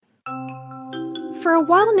For a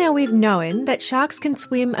while now, we've known that sharks can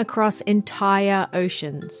swim across entire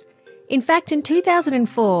oceans. In fact, in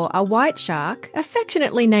 2004, a white shark,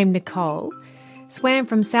 affectionately named Nicole, swam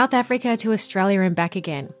from South Africa to Australia and back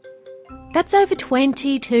again. That's over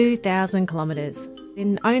 22,000 kilometres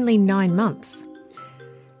in only 9 months.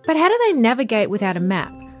 But how do they navigate without a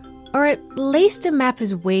map? Or at least a map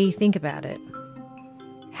as we think about it.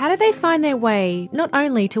 How do they find their way not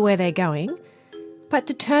only to where they're going, but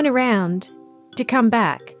to turn around, to come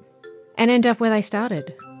back, and end up where they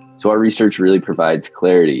started? So our research really provides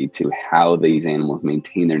clarity to how these animals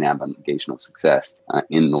maintain their navigational success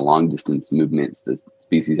in the long-distance movements the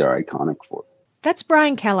species are iconic for. That's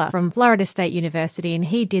Bryan Keller from Florida State University, and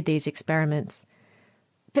he did these experiments.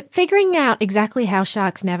 But figuring out exactly how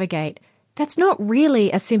sharks navigate, that's not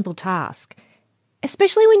really a simple task,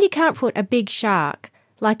 especially when you can't put a big shark,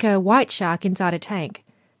 like a white shark, inside a tank.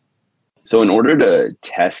 So in order to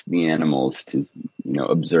test the animals to,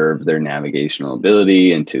 observe their navigational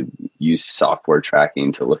ability and to use software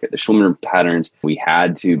tracking to look at the swimmer patterns, we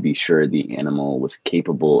had to be sure the animal was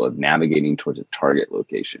capable of navigating towards a target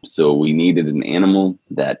location. So we needed an animal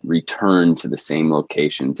that returned to the same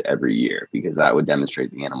locations every year, because that would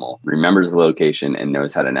demonstrate the animal remembers the location and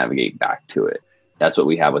knows how to navigate back to it. That's what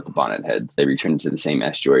we have with the bonnet heads. They return to the same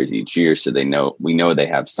estuaries each year, so we know they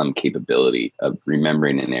have some capability of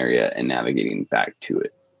remembering an area and navigating back to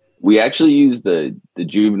it. We actually use the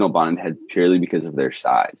juvenile bonnet heads purely because of their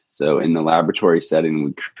size. So in the laboratory setting,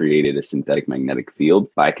 we created a synthetic magnetic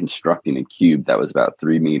field by constructing a cube that was about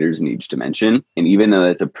 3 meters in each dimension. And even though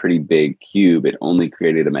it's a pretty big cube, it only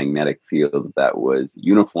created a magnetic field that was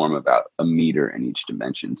uniform about 1 meter in each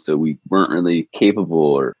dimension. So we weren't really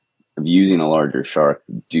capable of using a larger shark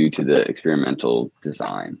due to the experimental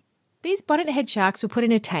design. These bonnet-head sharks were put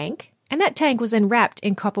in a tank, and that tank was then wrapped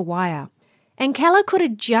in copper wire. And Keller could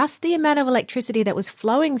adjust the amount of electricity that was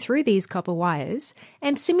flowing through these copper wires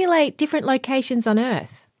and simulate different locations on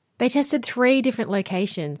Earth. They tested 3 different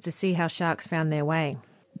locations to see how sharks found their way.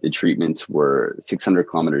 The treatments were 600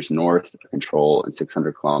 kilometers north of control and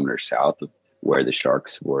 600 kilometers south of where the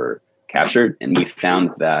sharks were captured. And we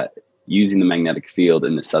found that using the magnetic field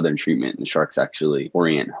in the southern treatment, the sharks actually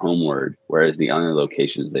orient homeward, whereas the other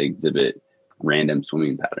locations, they exhibit random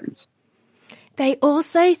swimming patterns. They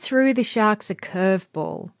also threw the sharks a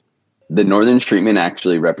curveball. The northern treatment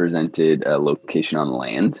actually represented a location on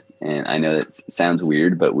land. And I know that sounds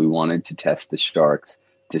weird, but we wanted to test the sharks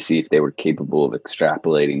to see if they were capable of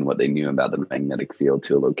extrapolating what they knew about the magnetic field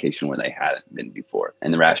to a location where they hadn't been before.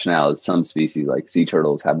 And the rationale is some species like sea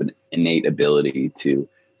turtles have an innate ability to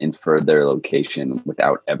infer their location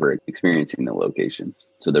without ever experiencing the location.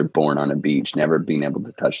 So they're born on a beach, never being able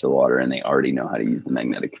to touch the water, and they already know how to use the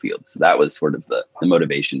magnetic field. So that was sort of the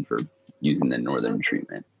motivation for using the northern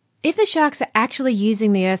treatment. If the sharks are actually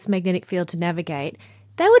using the Earth's magnetic field to navigate,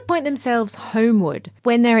 they would point themselves homeward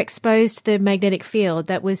when they're exposed to the magnetic field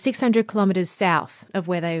that was 600 kilometres south of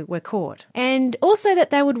where they were caught. And also that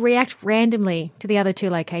they would react randomly to the other 2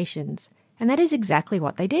 locations. And that is exactly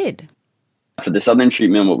what they did. For the southern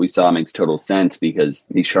treatment, what we saw makes total sense because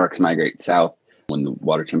these sharks migrate south when the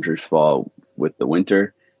water temperatures fall with the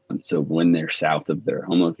winter. So when they're south of their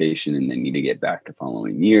home location and they need to get back the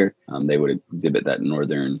following year, they would exhibit that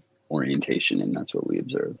northern orientation, and that's what we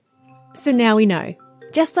observed. So now we know.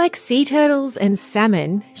 Just like sea turtles and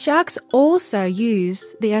salmon, sharks also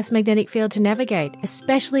use the Earth's magnetic field to navigate,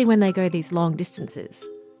 especially when they go these long distances.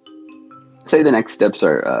 Say the next steps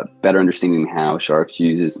are better understanding how sharks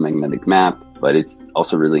use this magnetic map, but it's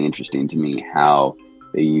also really interesting to me how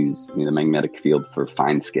they use the magnetic field for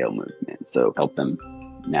fine scale movement, so help them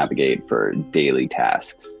navigate for daily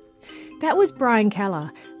tasks. That was Bryan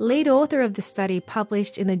Keller, lead author of the study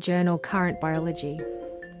published in the journal Current Biology.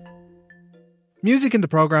 Music in the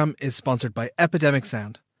programme is sponsored by Epidemic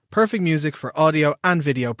Sound, perfect music for audio and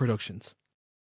video productions.